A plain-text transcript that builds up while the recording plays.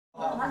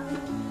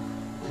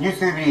ニュー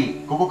スエブリ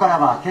ー、ここから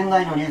は県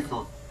内のニュース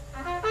を。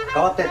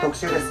変わって特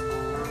集です。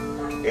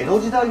江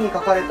戸時代に書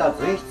かれた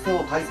随筆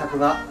の大作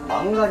が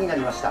漫画にな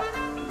りました。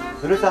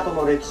ふるさと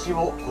の歴史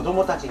を子ど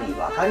もたちに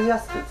分かりや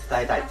すく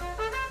伝えたい、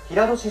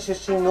平戸市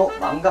出身の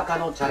漫画家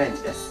のチャレン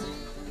ジです。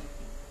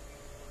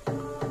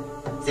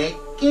絶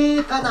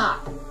景か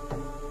な。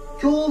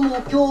今日も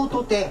今日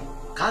とて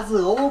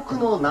数多く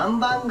の南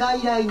蛮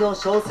外来の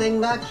商船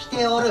が来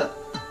ておる。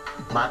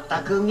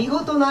全く見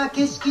事な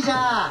景色じ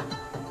ゃ。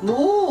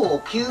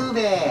もう久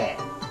兵衛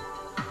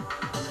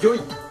よ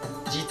い、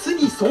実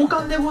に壮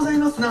観でござい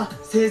ますな、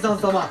青山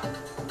様。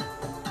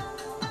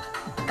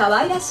可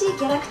愛らしい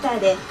キャラクター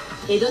で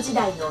江戸時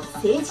代の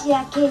政治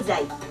や経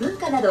済、文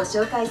化などを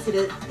紹介す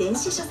る電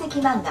子書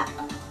籍漫画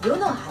「世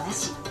の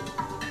話」。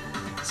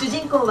主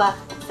人公は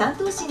三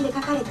頭身で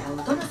描かれたお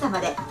殿様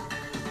で、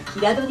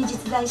平戸に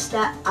実在し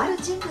たある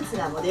人物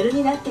がモデル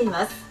になってい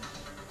ます。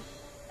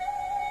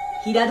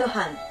平戸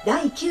藩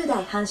第9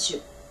代藩主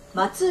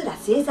松浦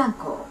静山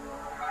公。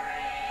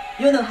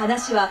世の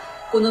話は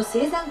この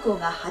静山公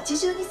が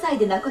82歳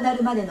で亡くな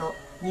るまでの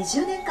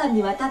20年間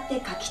にわたって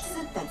書き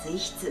綴った随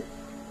筆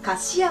「か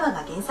っしやわ」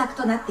が原作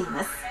となってい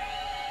ます。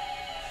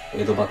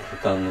江戸幕府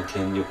間の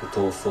権力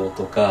闘争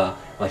とか、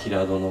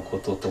平戸のこ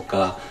とと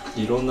か、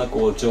いろんな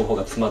情報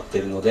が詰まって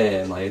いるの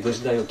で、江戸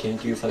時代を研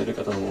究される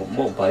方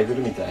もうバイブ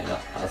ルみたいな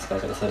扱い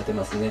方されて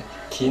ますね。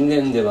近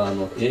年では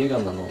映画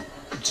の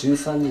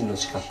13人の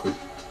資格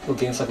の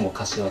原作も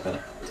かっしやわから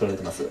取られ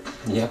てます。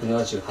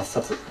278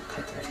冊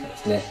書いてますからで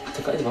すね。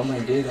世界でもあんま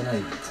り例がない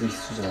随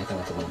筆じゃないか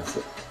なと思います。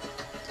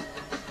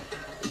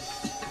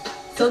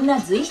そん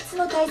な随筆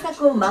の大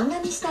作を漫画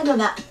にしたの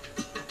が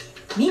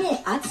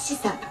峯アツシ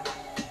さん。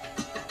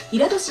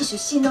平戸市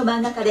出身の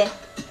漫画家で、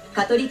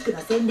カトリックの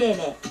洗礼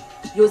名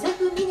ヨゼ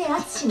フ峯ア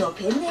ツシの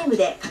ペンネーム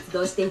で活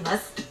動していま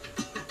す。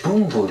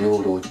文武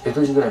両道、江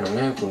戸時代の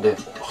名君で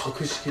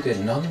博識で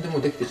何で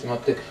もできてしまっ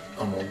て、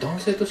男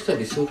性としては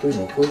理想という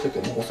のを超えてて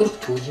もおそらく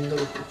超人だ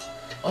ろうと。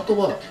あと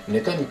は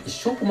ネタに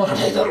一生困ら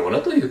ないだろうな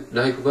という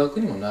ライフワー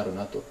クにもなる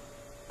なと。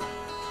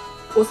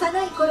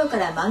幼い頃か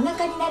ら漫画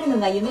家になるの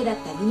が夢だっ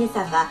た峯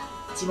さんは、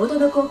地元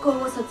の高校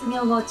を卒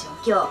業後上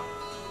京。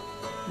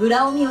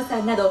村尾美代さ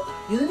んなど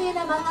有名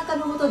な漫画家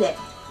の下で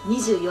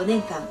24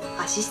年間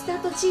アシスタン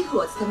トチーフ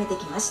を務めて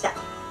きました。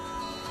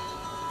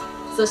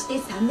そして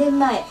3年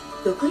前、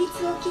独立を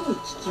機に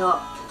帰郷。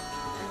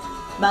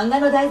漫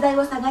画の題材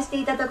を探して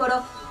いたとこ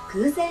ろ、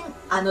偶然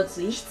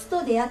随筆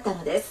と出会った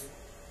のです。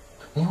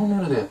日本の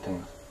色でやって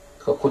ます。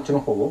こっちの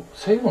方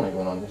西洋の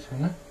色なんですよ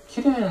ね。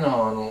綺麗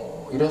な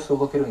イラスト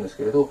を描けるんです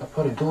けれど、やっ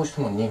ぱりどうし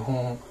ても日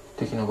本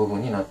的な部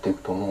分になってい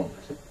くと思うん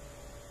です。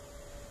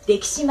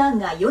歴史漫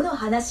画「世の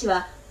話」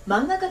は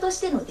漫画家と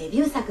してのデビ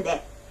ュー作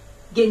で、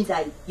現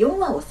在4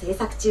話を制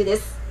作中で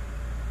す。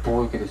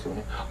貿易ですよ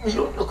ね。い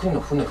ろんな国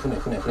の船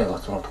が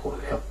そのところ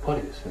でやっぱ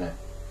りですね、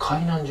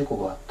海難事故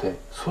があって、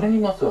それに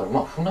まつわる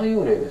船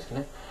幽霊です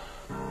ね。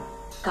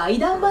怪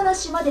談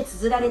話まで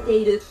綴られて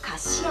いるかっ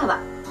しやわ。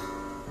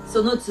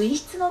その随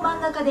筆の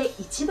漫画家で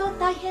一番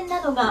大変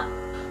なのが、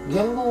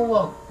原文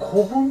は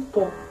古文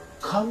と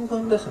漢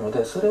文ですの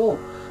で、それを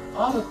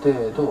ある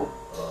程度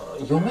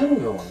読め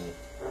るように。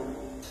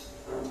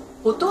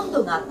ほとん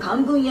どが漢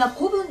文や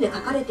古文で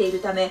書かれている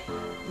ため、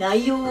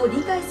内容を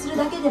理解する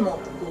だけでも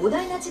膨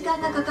大な時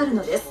間がかかる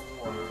のです。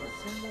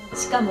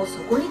しかもそ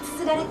こに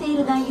綴られてい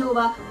る内容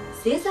は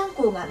静山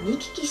公が見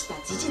聞きした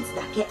事実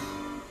だけ。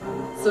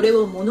それ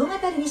を物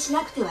語にし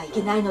なくてはい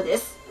けないので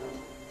す。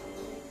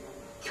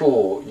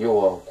今日要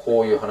は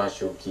こういう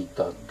話を聞い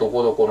た、ど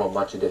こどこの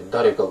町で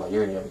誰かが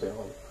言うにはみたいな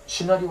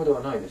シナリオで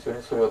はないですよ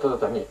ね。それはただ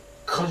単に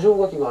箇条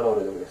書きが現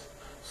れるだけです。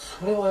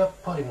それはやっ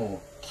ぱり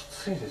もうき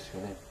ついです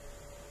よね。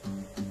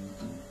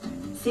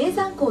静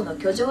山公の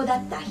居城だ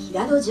った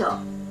平戸城、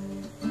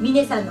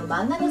峯さんの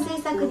漫画の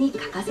制作に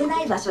欠かせ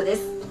ない場所で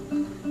す。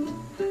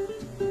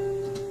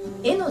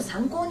絵の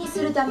参考に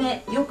するた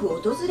めよく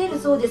訪れる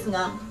そうです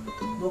が、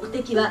目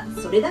的は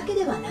それだけ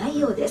ではない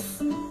ようで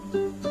す。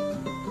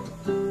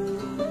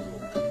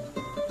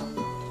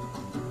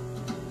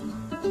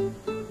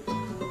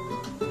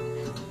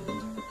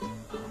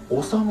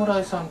お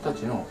侍さんた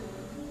ちの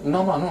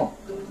生の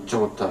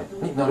状態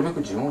になるべく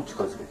自分を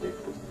近づけていく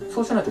と。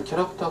そうしないとキャ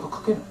ラクターが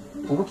描けな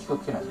い、動きが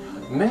描けない。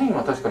メイン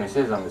は確かに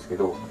静山ですけ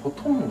ど、ほ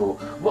とんど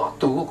わっ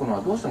と動くの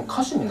はどうしても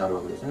歌詞になる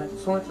わけですね。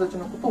その人たち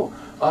のことを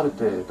ある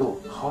程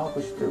度把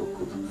握してお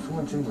く。そ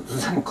の人物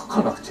全部描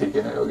かなくちゃい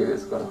けないわけで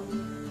すから。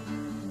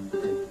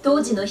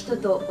当時の人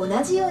と同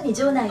じように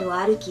城内を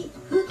歩き、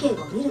風景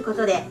を見るこ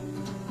とで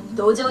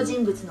登場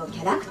人物のキ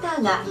ャラクタ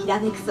ーがひら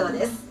めくそう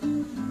です。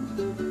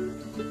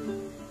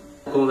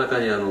この中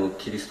に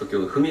キリスト教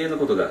の踏み絵の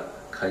ことが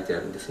書いてあ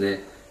るんです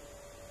ね。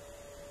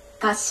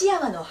かっしや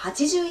わの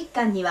81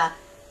巻には、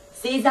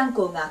静山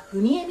公が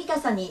踏み絵見た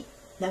さに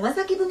長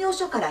崎奉行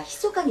所から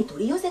密かに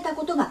取り寄せた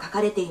ことが書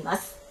かれていま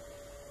す。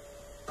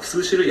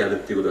数種類あ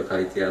るっていうことが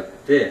書いてあっ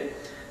て、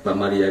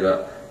マリア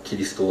がキ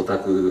リストを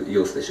抱く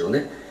様子でしょう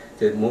ね。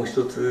でもう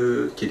一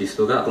つキリス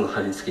トがこの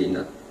貼り付けに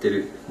なって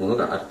るもの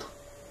があると。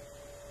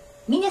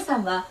峯さ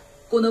んは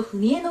この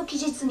文江の記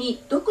述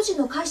に独自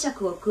の解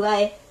釈を加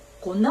え、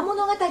こんな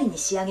物語に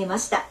仕上げま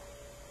した。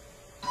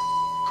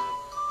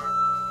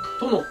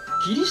殿、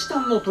キリシタ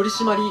ンの取り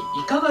締まり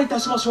いかがいた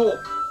しましょう。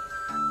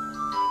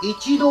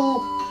一度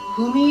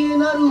文江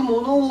なる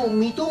者を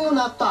見とう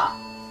なった。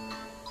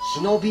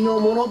忍びの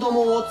者ど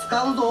もを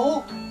使う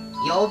ぞ。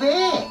呼べ。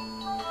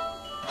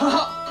は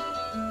は。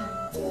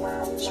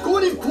飛行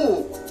日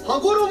報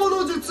羽衣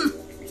の術。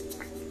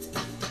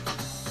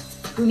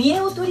文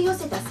江を取り寄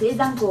せた青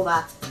山公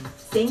は、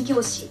宣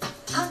教師、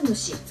神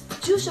主、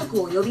住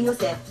職を呼び寄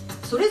せ、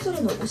それぞ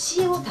れの教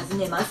えを尋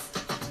ねます。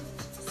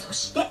そ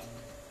して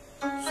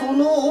そ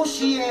の教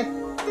え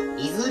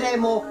いずれ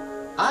も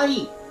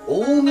愛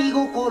大見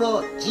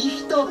心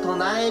慈悲と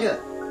唱える。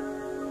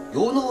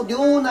世の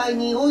領内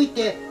におい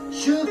て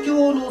宗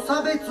教の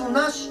差別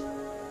なし。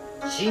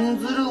信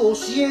ずる教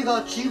えが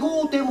違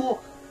うて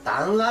も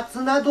弾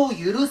圧など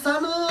許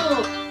さぬ。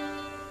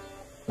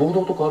暴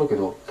動とかあるけ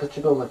ど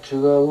立場が違う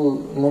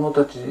者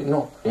たち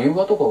の融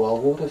和とか和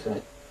合です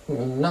ね。み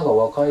んなが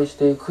和解し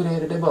てく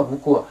れれば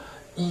僕は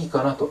いい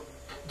かなと。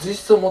実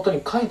質をもと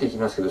に書いていき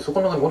ますけど、そ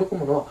この中に盛り込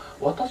むのは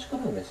私か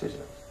らのメッセージ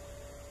なんで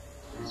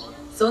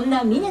す。そん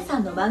な峰さ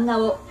んの漫画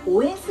を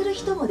応援する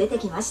人も出て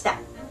きました。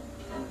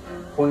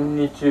こん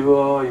にち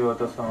は、岩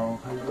田さん。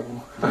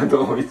ど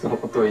うもいつも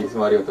本当にいつ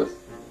もありがとうです。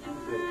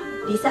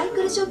リサイ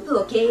クルショップ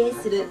を経営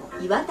する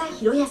岩田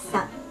博康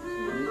さん。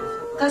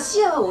かっし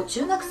やわを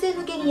中学生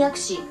向けに訳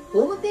し、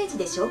ホームページ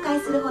で紹介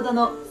するほど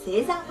の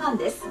青山ファン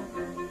です。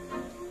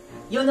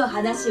世の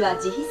話は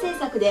自費制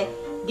作で、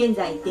現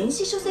在電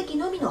子書籍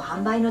のみの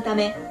販売のた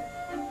め、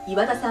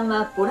岩田さん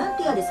はボラン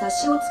ティアで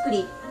冊子を作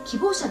り、希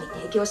望者に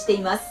提供して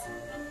います。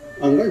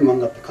案外漫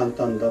画って簡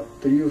単だ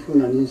というふう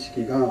な認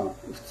識が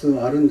普通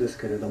あるんです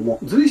けれども、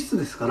随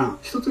筆ですから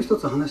一つ一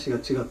つ話が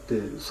違って、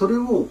それ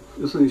を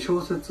要するに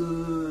小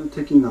説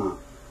的な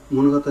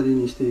物語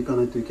にしていか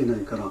ないといけない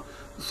から、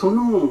そ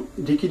の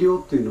力量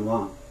っていうの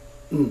は、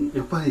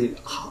やっぱり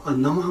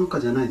生半可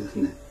じゃないです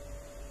ね。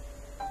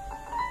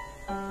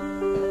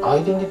ア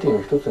イデンティティ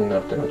の一つにな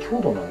るっていうのは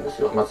郷土なんで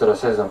すよ。松浦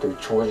静山という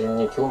超人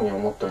に興味を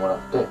持ってもらっ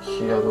て、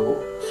平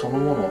戸その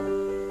もの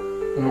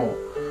の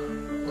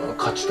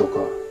価値とか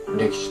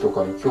歴史と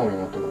かに興味を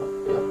持ってもらっ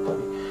て、やっ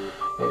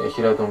ぱり、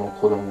平戸の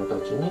子供た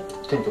ちに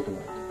手に取っても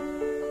らって。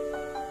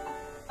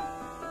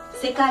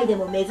世界で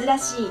も珍し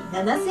い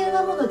7000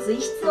話もの随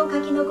筆を書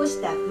き残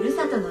したふる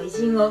さとの偉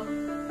人を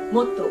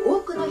もっと多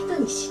くの人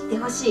に知って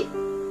ほしい。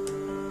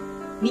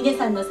峰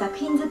さんの作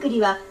品作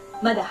りは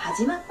まだ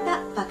始まっ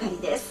たばかり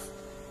です。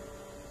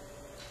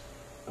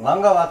漫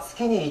画は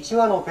月に1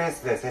話のペー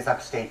スで制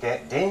作してい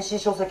て、電子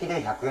書籍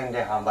で100円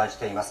で販売し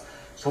ています。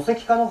書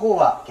籍化の方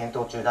は検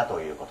討中だ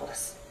ということで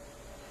す。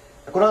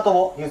この後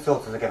もニュース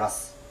を続けま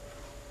す。